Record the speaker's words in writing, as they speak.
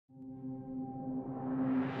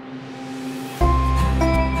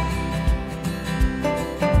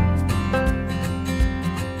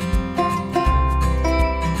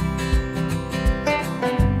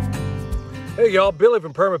Hey y'all, Billy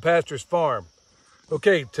from Perma Pastures Farm.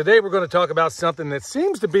 Okay, today we're going to talk about something that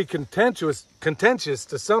seems to be contentious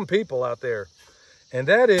to some people out there. And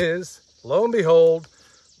that is, lo and behold,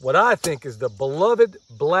 what I think is the beloved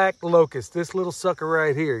black locust. This little sucker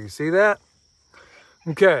right here, you see that?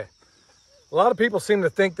 Okay, a lot of people seem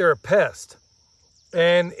to think they're a pest.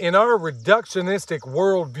 And in our reductionistic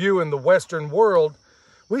worldview in the Western world,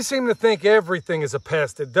 we seem to think everything is a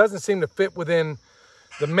pest. It doesn't seem to fit within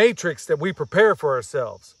the matrix that we prepare for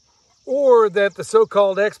ourselves, or that the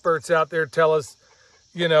so-called experts out there tell us,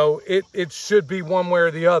 you know, it should be one way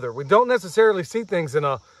or the other. We don't necessarily see things in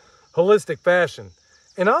a holistic fashion.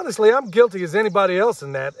 And honestly, I'm guilty as anybody else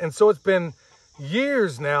in that. And so it's been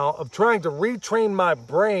years now of trying to retrain my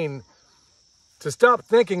brain to stop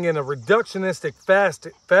thinking in a reductionistic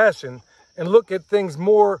fashion and look at things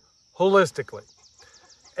more holistically.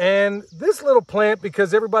 And this little plant,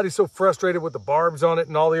 because everybody's so frustrated with the barbs on it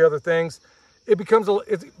and all the other things, it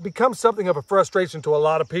becomes something of a frustration to a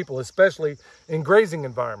lot of people, especially in grazing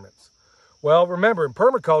environments. Well, remember, in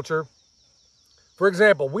permaculture, for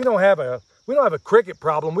example, we don't have a cricket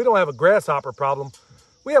problem, we don't have a grasshopper problem,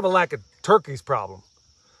 we have a lack of turkeys problem.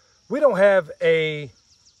 We don't have a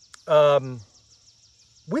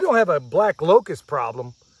black locust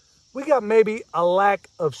problem. We got maybe a lack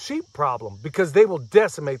of sheep problem, because they will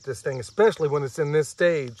decimate this thing, especially when it's in this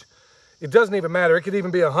stage. It doesn't even matter. It could even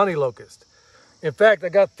be a honey locust. In fact, I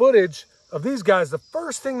got footage of these guys. The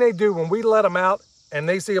first thing they do when we let them out and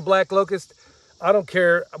they see a black locust, I don't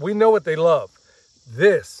care. We know what they love.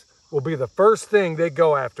 This will be the first thing they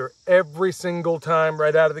go after every single time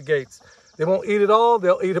right out of the gates. They won't eat it all.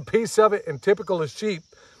 They'll eat a piece of it. And typical as sheep,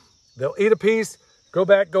 they'll eat a piece, go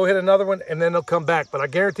back, go hit another one, and then they'll come back. But I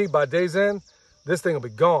guarantee by day's end, this thing will be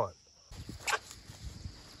gone.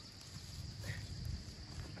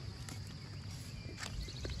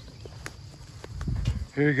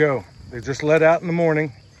 Here you go. They just let out in the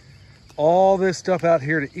morning. All this stuff out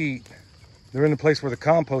here to eat. They're in the place where the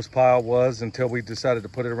compost pile was until we decided to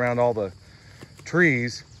put it around all the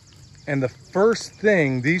trees. And the first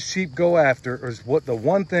thing these sheep go after is the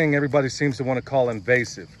one thing everybody seems to want to call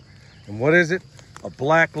invasive. And what is it? A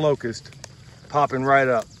black locust popping right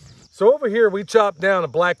up. So over here, we chopped down a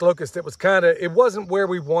black locust that was it wasn't where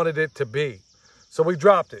we wanted it to be. So we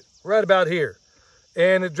dropped it right about here.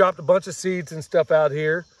 And it dropped a bunch of seeds and stuff out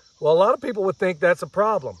here. Well, a lot of people would think that's a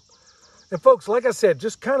problem. And folks, like I said,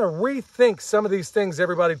 just kind of rethink some of these things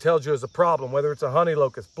everybody tells you is a problem, whether it's a honey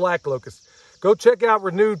locust, black locust. Go check out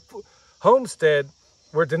Renewed Homestead,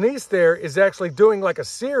 where Denise there is actually doing like a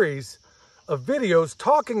series of videos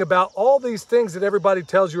talking about all these things that everybody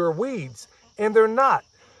tells you are weeds, and they're not.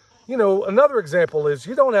 You know, another example is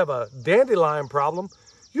you don't have a dandelion problem,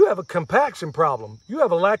 you have a compaction problem. You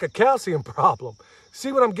have a lack of calcium problem.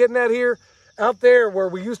 See what I'm getting at here? Out there where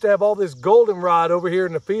we used to have all this goldenrod over here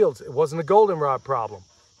in the fields, it wasn't a goldenrod problem.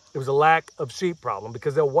 It was a lack of sheep problem,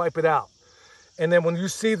 because they'll wipe it out. And then when you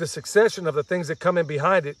see the succession of the things that come in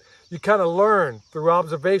behind it, you kind of learn through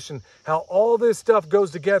observation how all this stuff goes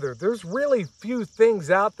together. There's really few things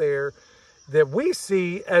out there that we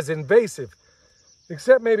see as invasive,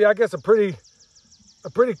 except maybe, I guess, a pretty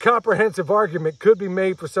comprehensive argument could be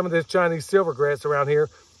made for some of this Chinese silvergrass around here,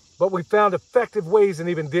 but we found effective ways in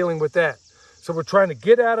even dealing with that. So we're trying to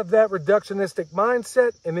get out of that reductionistic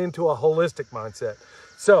mindset and into a holistic mindset.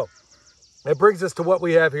 So that brings us to what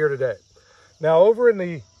we have here today. Now, over in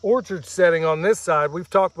the orchard setting on this side,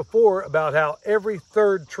 we've talked before about how every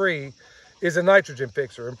third tree is a nitrogen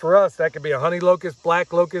fixer. And for us, that could be a honey locust,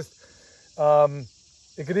 black locust.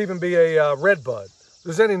 It could even be a red bud.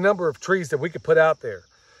 There's any number of trees that we could put out there.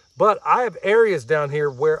 But I have areas down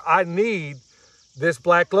here where I need this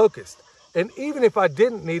black locust. And even if I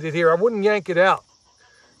didn't need it here, I wouldn't yank it out,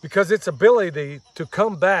 because its ability to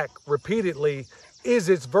come back repeatedly is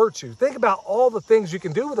its virtue. Think about all the things you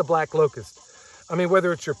can do with a black locust. I mean,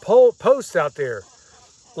 whether it's your posts out there,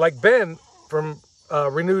 like Ben from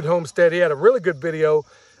Renewed Homestead, he had a really good video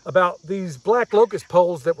about these black locust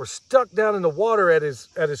poles that were stuck down in the water at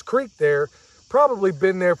his creek there, probably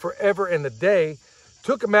been there forever and a day.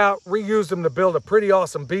 Took them out, reused them to build a pretty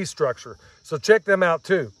awesome bee structure. So check them out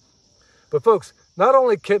too. But folks, not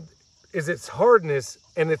only is its hardness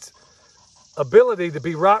and its ability to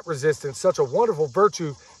be rot resistant such a wonderful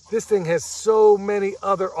virtue, this thing has so many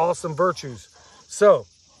other awesome virtues. So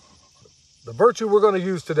the virtue we're going to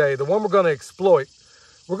use today, the one we're going to exploit,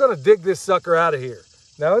 we're going to dig this sucker out of here.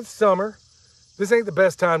 Now, it's summer. This ain't the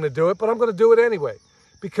best time to do it, but I'm going to do it anyway,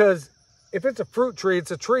 because if it's a fruit tree,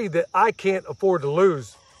 it's a tree that I can't afford to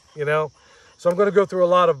lose, you know? So I'm going to go through a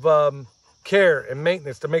lot of care and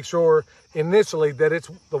maintenance to make sure initially that it's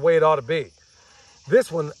the way it ought to be.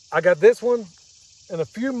 This one, I got this one and a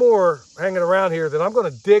few more hanging around here that I'm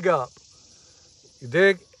gonna dig up. You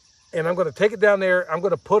dig? And I'm gonna take it down there. I'm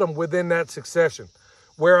gonna put them within that succession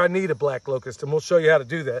where I need a black locust, and we'll show you how to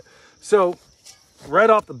do that. So right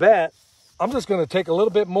off the bat, I'm just gonna take a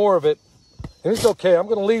little bit more of it, and it's okay. I'm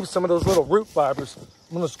gonna leave some of those little root fibers.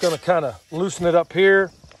 I'm just gonna kind of loosen it up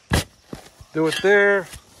here, do it there,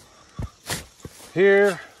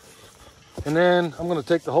 here, and then I'm gonna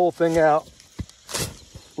take the whole thing out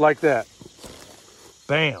like that.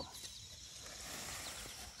 Bam.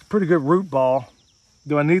 It's a pretty good root ball.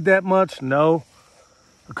 Do I need that much? No.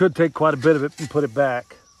 I could take quite a bit of it and put it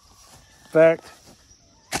back. In fact,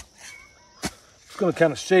 I'm just gonna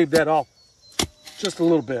kind of shave that off just a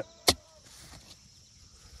little bit.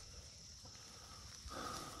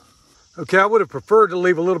 Okay, I would have preferred to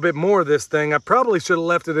leave a little bit more of this thing. I probably should have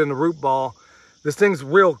left it in the root ball. This thing's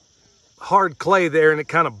real hard clay there, and it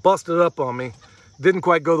kind of busted up on me. Didn't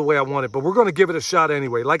quite go the way I wanted, but we're gonna give it a shot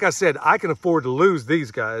anyway. Like I said, I can afford to lose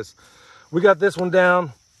these guys. We got this one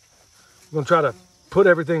down. We're gonna try to put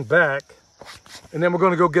everything back, and then we're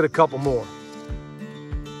gonna go get a couple more.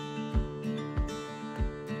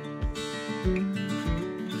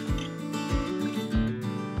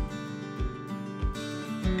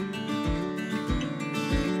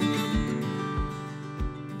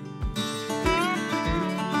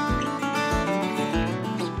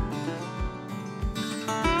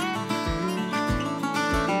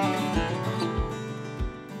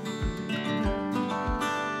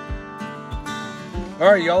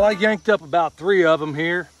 All right, y'all, I yanked up about 3 of them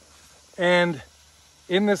here. And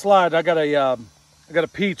in this line, I got a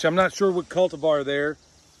peach. I'm not sure what cultivar there.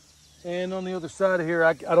 And on the other side of here,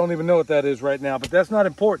 I don't even know what that is right now, but that's not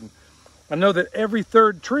important. I know that every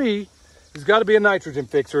 3rd tree has got to be a nitrogen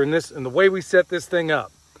fixer in this, and the way we set this thing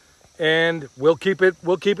up. And we'll keep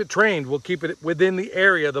it trained. We'll keep it within the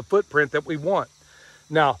area, the footprint that we want.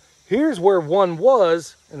 Now, here's where one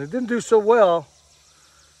was, and it didn't do so well.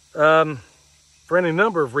 For any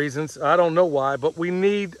number of reasons. I don't know why, but we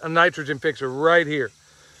need a nitrogen fixer right here.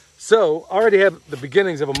 So I already have the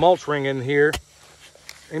beginnings of a mulch ring in here.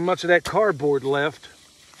 Ain't much of that cardboard left.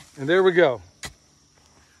 And there we go.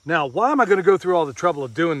 Now, why am I going to go through all the trouble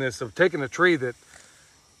of doing this, of taking a tree that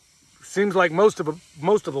seems like most of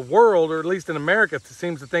the world, or at least in America,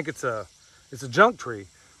 seems to think it's a junk tree?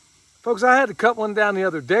 Folks, I had to cut one down the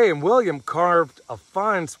other day, and William carved a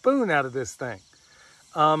fine spoon out of this thing.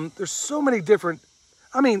 There's so many different,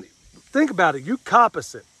 I mean, think about it. You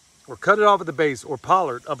coppice it, or cut it off at the base, or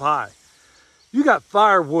pollard up high. You got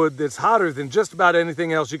firewood that's hotter than just about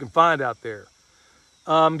anything else you can find out there.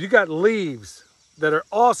 You got leaves that are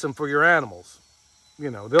awesome for your animals.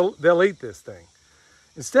 You know, they'll eat this thing.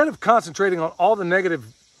 Instead of concentrating on all the negative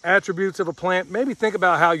attributes of a plant, maybe think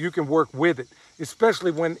about how you can work with it,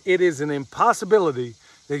 especially when it is an impossibility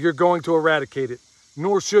that you're going to eradicate it,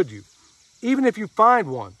 nor should you. Even if you find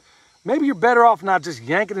one, maybe you're better off not just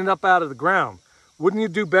yanking it up out of the ground. Wouldn't you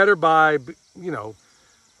do better by, you know,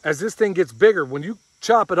 as this thing gets bigger, when you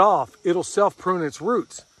chop it off, it'll self-prune its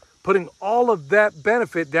roots, putting all of that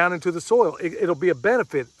benefit down into the soil. It'll be a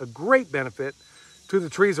benefit, a great benefit to the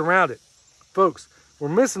trees around it. Folks, we're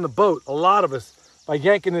missing the boat, a lot of us, by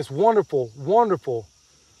yanking this wonderful, wonderful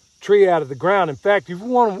tree out of the ground. In fact, if you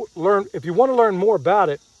want to learn more about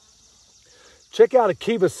it, check out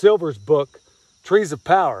Akiva Silver's book, Trees of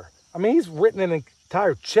Power. I mean, he's written an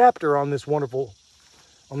entire chapter on this wonderful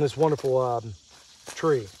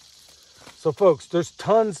tree. So folks, there's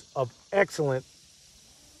tons of excellent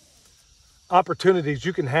opportunities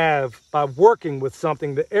you can have by working with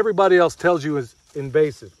something that everybody else tells you is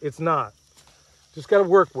invasive. It's not. Just got to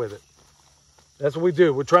work with it. That's what we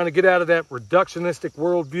do. We're trying to get out of that reductionistic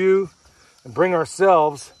worldview and bring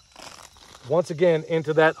ourselves once again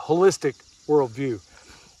into that holistic worldview,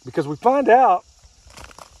 because we find out,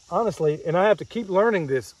 honestly, and I have to keep learning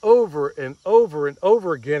this over and over and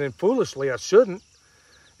over again, and foolishly I shouldn't,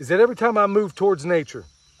 is that every time I move towards nature,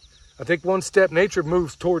 I take one step, nature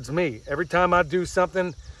moves towards me. Every time I do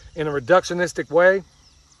something in a reductionistic way,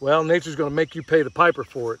 well, nature's going to make you pay the piper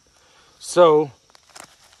for it. So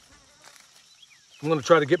I'm going to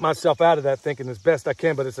try to get myself out of that thinking as best I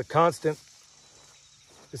can, but it's a constant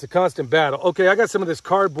battle. Okay, I got some of this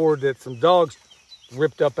cardboard that some dogs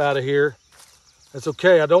ripped up out of here. That's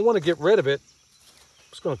okay. I don't want to get rid of it. I'm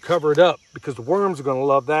just going to cover it up because the worms are going to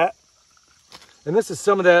love that. And this is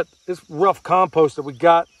some of this rough compost that we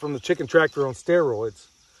got from the chicken tractor on steroids.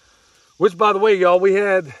 Which, by the way, y'all, we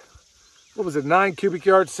had, 9 cubic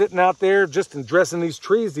yards sitting out there just in dressing these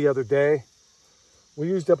trees the other day. We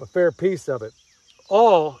used up a fair piece of it.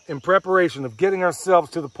 All in preparation of getting ourselves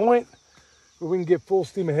to the point where we can get full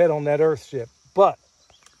steam ahead on that earth ship. But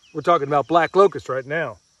we're talking about black locust right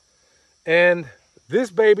now. And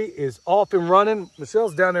this baby is off and running.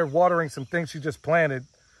 Michelle's down there watering some things she just planted.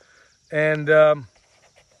 And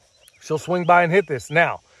she'll swing by and hit this.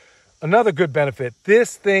 Now, another good benefit.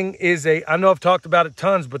 This thing is I know I've talked about it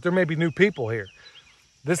tons, but there may be new people here.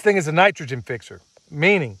 This thing is a nitrogen fixer,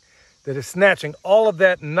 meaning that it's snatching all of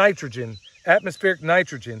that nitrogen, atmospheric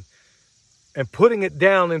nitrogen, and putting it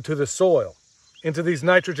down into the soil, into these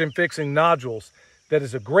nitrogen fixing nodules. That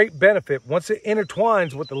is a great benefit. Once it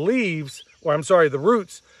intertwines with the leaves, or I'm sorry, the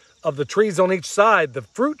roots of the trees on each side, the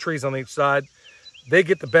fruit trees on each side, they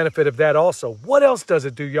get the benefit of that also. What else does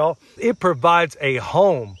it do, y'all? It provides a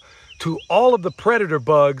home to all of the predator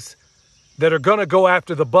bugs that are gonna go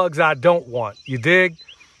after the bugs I don't want. You dig?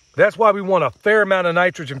 That's why we want a fair amount of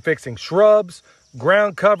nitrogen fixing shrubs,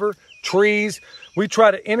 ground cover, trees. We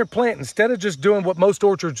try to interplant instead of just doing what most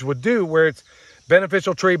orchards would do, where it's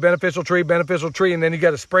beneficial tree, beneficial tree, beneficial tree, and then you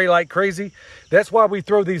got to spray like crazy. That's why we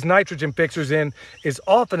throw these nitrogen fixers in as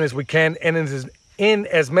often as we can and in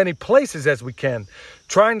as many places as we can,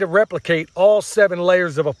 trying to replicate all 7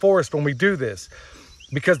 layers of a forest when we do this.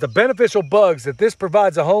 Because the beneficial bugs that this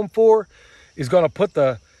provides a home for is going to put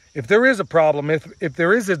if there is a problem, if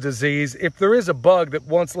there is a disease, if there is a bug that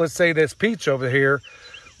wants, let's say this peach over here,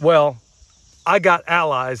 well, I got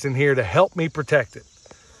allies in here to help me protect it.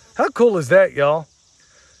 How cool is that, y'all?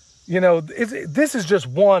 You know, this is just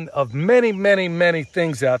one of many, many, many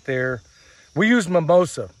things out there. We use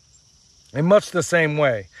mimosa in much the same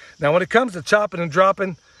way. Now, when it comes to chopping and dropping,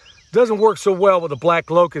 it doesn't work so well with a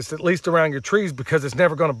black locust, at least around your trees, because it's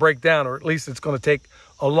never going to break down, or at least it's going to take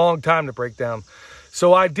a long time to break down.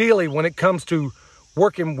 So ideally, when it comes to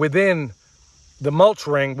working within the mulch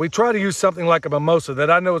ring, we try to use something like a mimosa that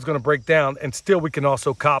I know is going to break down, and still we can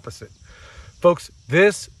also coppice it. Folks,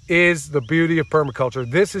 this is the beauty of permaculture.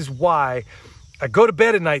 This is why I go to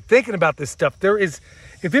bed at night thinking about this stuff.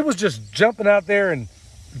 If it was just jumping out there and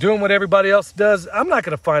doing what everybody else does, I'm not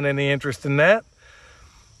going to find any interest in that.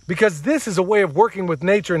 Because this is a way of working with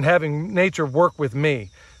nature and having nature work with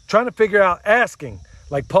me. Trying to figure out, asking,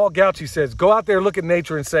 like Paul Gauci says, go out there, look at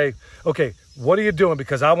nature and say, okay, what are you doing?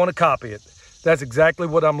 Because I want to copy it. That's exactly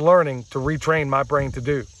what I'm learning to retrain my brain to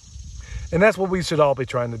do. And that's what we should all be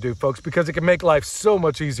trying to do, folks, because it can make life so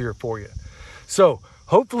much easier for you. So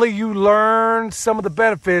hopefully you learned some of the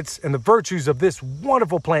benefits and the virtues of this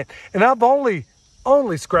wonderful plant. And I've only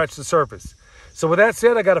scratched the surface. So with that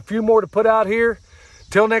said, I got a few more to put out here.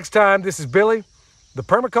 Till next time, this is Billy, the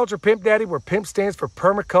Permaculture Pimp Daddy, where PIMP stands for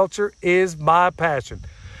Permaculture is my passion.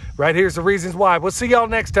 Right here's the reasons why. We'll see y'all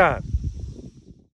next time.